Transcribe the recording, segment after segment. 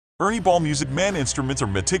Ernie Ball Music Man instruments are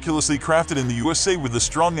meticulously crafted in the USA with a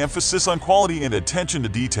strong emphasis on quality and attention to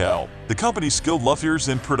detail. The company's skilled luthiers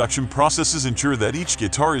and production processes ensure that each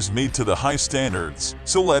guitar is made to the highest standards.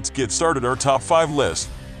 So let's get started our top 5 list.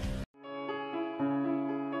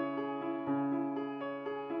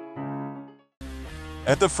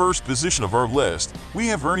 At the first position of our list, we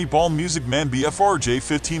have Ernie Ball Music Man BFR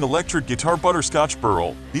J15 Electric Guitar Butterscotch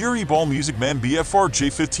Burl. The Ernie Ball Music Man BFR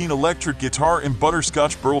J15 Electric Guitar in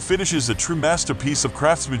Butterscotch Burl finish is a true masterpiece of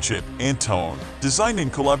craftsmanship and tone. Designed in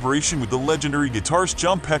collaboration with the legendary guitarist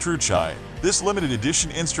John Petrucci, this limited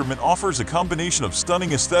edition instrument offers a combination of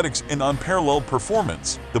stunning aesthetics and unparalleled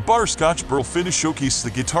performance. The Butterscotch Burl finish showcases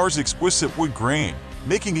the guitar's exquisite wood grain,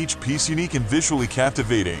 making each piece unique and visually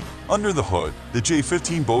captivating. Under the hood, the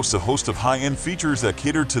J15 boasts a host of high-end features that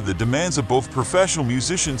cater to the demands of both professional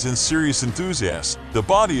musicians and serious enthusiasts. The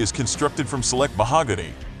body is constructed from select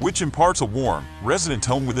mahogany, which imparts a warm, resonant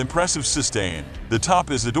tone with impressive sustain. The top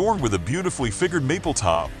is adorned with a beautifully figured maple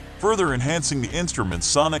top, further enhancing the instrument's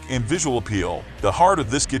sonic and visual appeal. The heart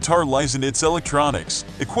of this guitar lies in its electronics.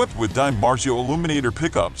 Equipped with DiMarzio illuminator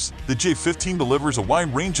pickups, the J15 delivers a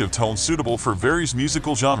wide range of tones suitable for various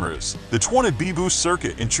musical genres. The 20B boost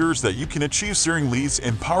circuit ensures that you can achieve searing leads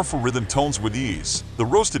and powerful rhythm tones with ease. The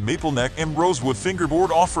roasted maple neck and rosewood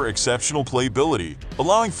fingerboard offer exceptional playability,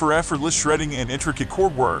 allowing for effortless shredding and intricate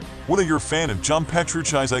chord work. Whether you're a fan of John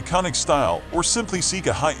Petrucci's iconic style or simply seek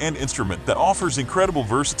a high-end instrument that offers incredible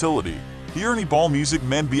versatility, the Ernie Ball Music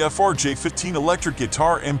Man BFR J15 Electric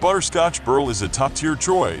Guitar and Butterscotch Burl is a top-tier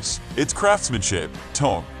choice. Its craftsmanship,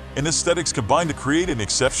 tone, and aesthetics combine to create an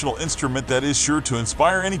exceptional instrument that is sure to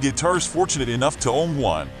inspire any guitarist fortunate enough to own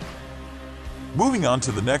one. Moving on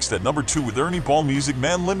to the next at number 2 with Ernie Ball Music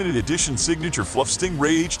Man Limited Edition Signature Fluff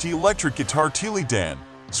Stingray HT Electric Guitar Tealy Dan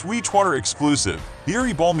Sweetwater exclusive. The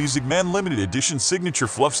Ernie Ball Music Man Limited Edition Signature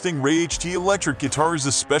Fluff Stingray HT Electric Guitar is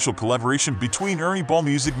a special collaboration between Ernie Ball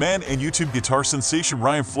Music Man and YouTube guitar sensation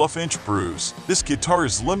Ryan Fluff Inch Bruce. This guitar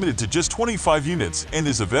is limited to just 25 units and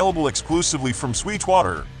is available exclusively from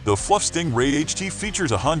Sweetwater. The Fluff Stingray HT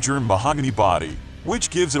features a Honduran mahogany body, which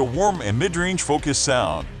gives it a warm and mid-range focused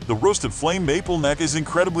sound. The roasted flame maple neck is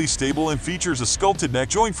incredibly stable and features a sculpted neck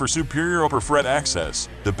joint for superior upper fret access.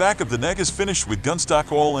 The back of the neck is finished with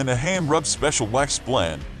gunstock oil and a hand-rubbed special wax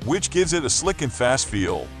blend, which gives it a slick and fast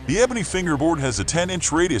feel. The ebony fingerboard has a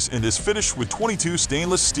 10-inch radius and is finished with 22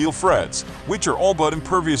 stainless steel frets, which are all but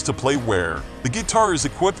impervious to play wear. The guitar is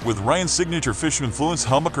equipped with Ryan's signature Fishman Fluence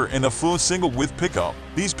humbucker and a Fluence single-width pickup.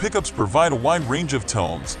 These pickups provide a wide range of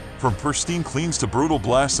tones, from pristine cleans to brutal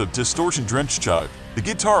blasts of distortion-drenched chug. The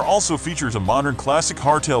guitar also features a modern classic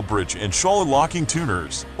hardtail bridge and Charlotte locking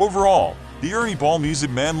tuners. Overall, the Ernie Ball Music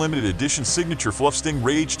Man Limited Edition Signature Fluff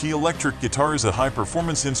Stingray HT Electric Guitar is a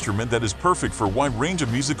high-performance instrument that is perfect for a wide range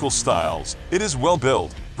of musical styles. It is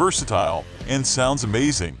well-built, versatile, and sounds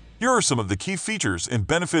amazing. Here are some of the key features and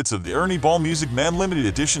benefits of the Ernie Ball Music Man Limited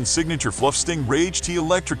Edition Signature Fluff Stingray HT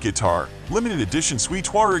Electric Guitar. Limited Edition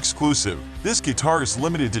Sweetwater exclusive. This guitar is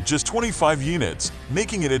limited to just 25 units,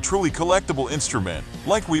 making it a truly collectible instrument.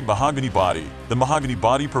 Lightweight mahogany body. The mahogany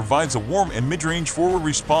body provides a warm and mid-range forward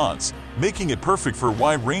response, making it perfect for a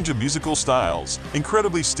wide range of musical styles.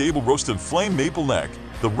 Incredibly stable roasted flame maple neck.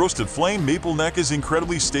 The roasted flame maple neck is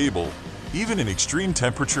incredibly stable, even in extreme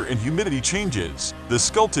temperature and humidity changes. The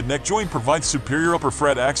sculpted neck joint provides superior upper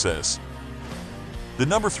fret access. The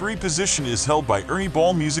number 3 position is held by Ernie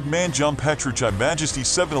Ball Music Man John Petrucci Majesty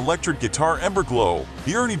 7 Electric Guitar Ember Glow.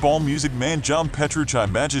 The Ernie Ball Music Man John Petrucci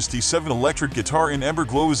Majesty 7 Electric Guitar in Ember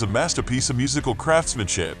Glow is a masterpiece of musical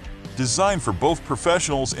craftsmanship, designed for both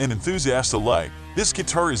professionals and enthusiasts alike. This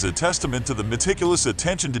guitar is a testament to the meticulous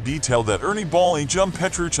attention to detail that Ernie Ball and John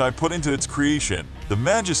Petrucci put into its creation. The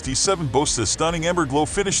Majesty 7 boasts a stunning ember glow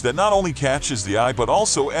finish that not only catches the eye but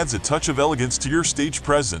also adds a touch of elegance to your stage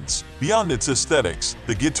presence. Beyond its aesthetics,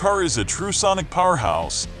 the guitar is a true sonic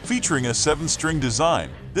powerhouse, featuring a 7-string design.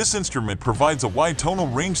 This instrument provides a wide tonal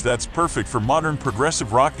range that's perfect for modern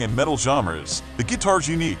progressive rock and metal genres. The guitar's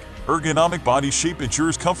unique, ergonomic body shape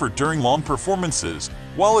ensures comfort during long performances,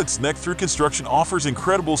 while its neck-through construction offers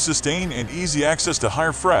incredible sustain and easy access to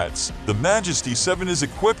higher frets. The Majesty 7 is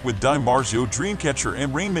equipped with DiMarzio Dreamcatcher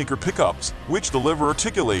and Rainmaker pickups, which deliver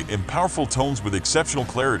articulate and powerful tones with exceptional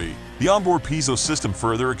clarity. The onboard piezo system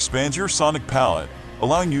further expands your sonic palette,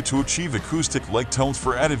 allowing you to achieve acoustic-like tones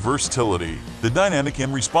for added versatility. The dynamic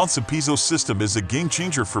and responsive piezo system is a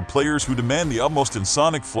game-changer for players who demand the utmost in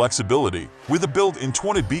sonic flexibility. With a built-in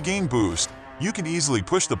 20B gain boost, you can easily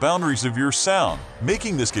push the boundaries of your sound,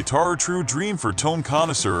 making this guitar a true dream for tone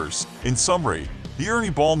connoisseurs. In summary, The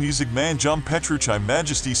Ernie Ball Music Man John Petrucci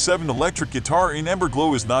Majesty 7 electric guitar in Ember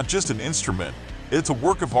Glow is not just an instrument. It's a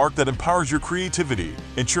work of art that empowers your creativity,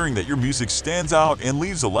 ensuring that your music stands out and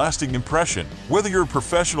leaves a lasting impression. Whether you're a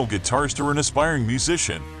professional guitarist or an aspiring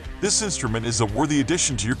musician, this instrument is a worthy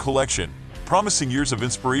addition to your collection, promising years of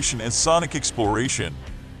inspiration and sonic exploration.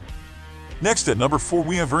 Next at number 4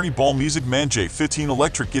 we have Ernie Ball Music Man J15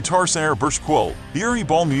 Electric Guitar Sarah Burst Quilt. The Ernie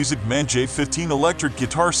Ball Music Man J15 Electric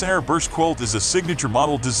Guitar Sarah Burst Quilt is a signature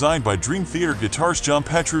model designed by Dream Theater guitarist John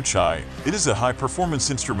Petrucci. It is a high-performance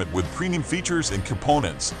instrument with premium features and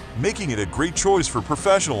components, making it a great choice for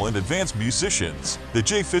professional and advanced musicians. The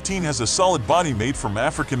J15 has a solid body made from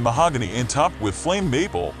African mahogany and topped with flame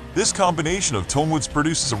maple. This combination of tone woods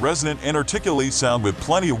produces a resonant and articulate sound with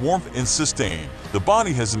plenty of warmth and sustain. The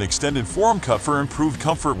body has an extended forearm cut for improved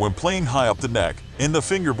comfort when playing high up the neck, and the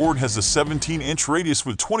fingerboard has a 17-inch radius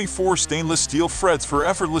with 24 stainless steel frets for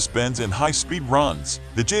effortless bends and high-speed runs.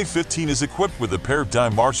 The J15 is equipped with a pair of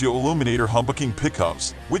DiMarzio Illuminator humbucking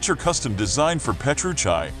pickups, which are custom designed for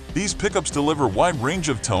Petrucci. These pickups deliver a wide range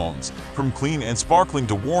of tones, from clean and sparkling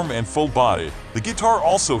to warm and full-bodied. The guitar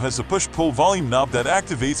also has a push-pull volume knob that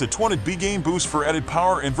activates a 20 gain boost for added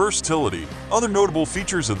power and versatility. Other notable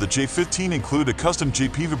features of the J15 include a custom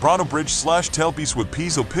JP vibrato bridge/tailpiece with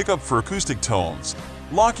piezo pickup for acoustic tones,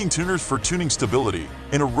 locking tuners for tuning stability,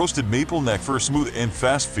 and a roasted maple neck for a smooth and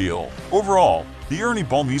fast feel. Overall, the Ernie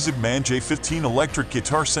Ball Music Man J15 electric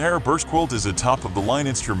guitar Sahara Burst Quilt is a top-of-the-line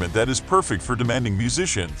instrument that is perfect for demanding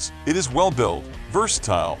musicians. It is well-built,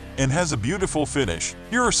 versatile, and has a beautiful finish.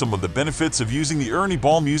 Here are some of the benefits of using the Ernie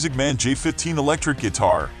Ball Music Man J15 electric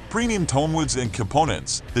guitar. Premium tone woods and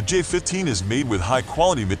components. The J15 is made with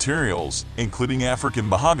high-quality materials, including African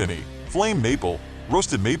mahogany, flame maple,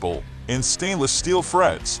 roasted maple, and stainless steel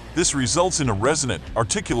frets. This results in a resonant,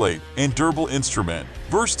 articulate, and durable instrument.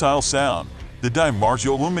 Versatile sound. The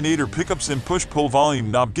DiMarzio Illuminator pickups and push-pull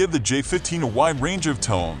volume knob give the J15 a wide range of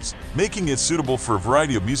tones, making it suitable for a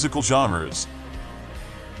variety of musical genres.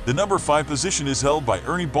 The number 5 position is held by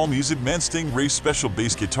Ernie Ball Music Man Stingray Special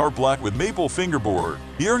Bass Guitar Black with Maple Fingerboard.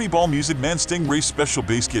 The Ernie Ball Music Man Stingray Special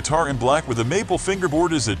Bass Guitar in Black with a maple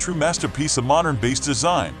fingerboard is a true masterpiece of modern bass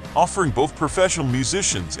design, offering both professional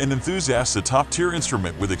musicians and enthusiasts a top-tier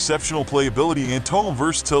instrument with exceptional playability and tonal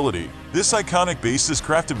versatility. This iconic bass is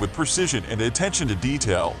crafted with precision and attention to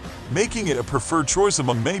detail, making it a preferred choice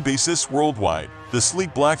among many bassists worldwide. The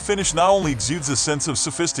sleek black finish not only exudes a sense of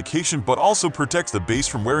sophistication but also protects the bass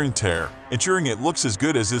from wear and tear, ensuring it looks as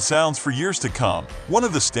good as it sounds for years to come. One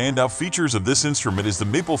of the standout features of this instrument is the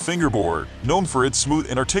maple fingerboard, known for its smooth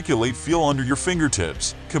and articulate feel under your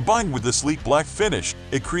fingertips. Combined with the sleek black finish,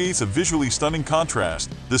 it creates a visually stunning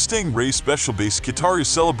contrast. The Stingray Special Bass Guitar is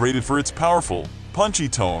celebrated for its powerful, punchy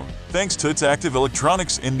tone. Thanks to its active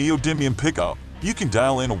electronics and neodymium pickup, you can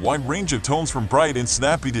dial in a wide range of tones from bright and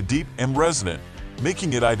snappy to deep and resonant,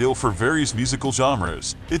 making it ideal for various musical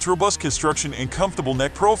genres. Its robust construction and comfortable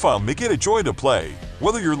neck profile make it a joy to play.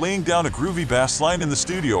 Whether you're laying down a groovy bass line in the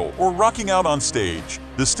studio or rocking out on stage,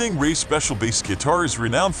 the Stingray Special Bass Guitar is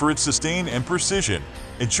renowned for its sustain and precision,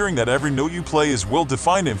 ensuring that every note you play is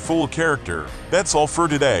well-defined and full of character. That's all for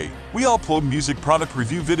today. We upload music product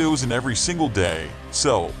review videos in every single day,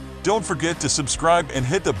 so don't forget to subscribe and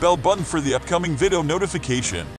hit the bell button for the upcoming video notification.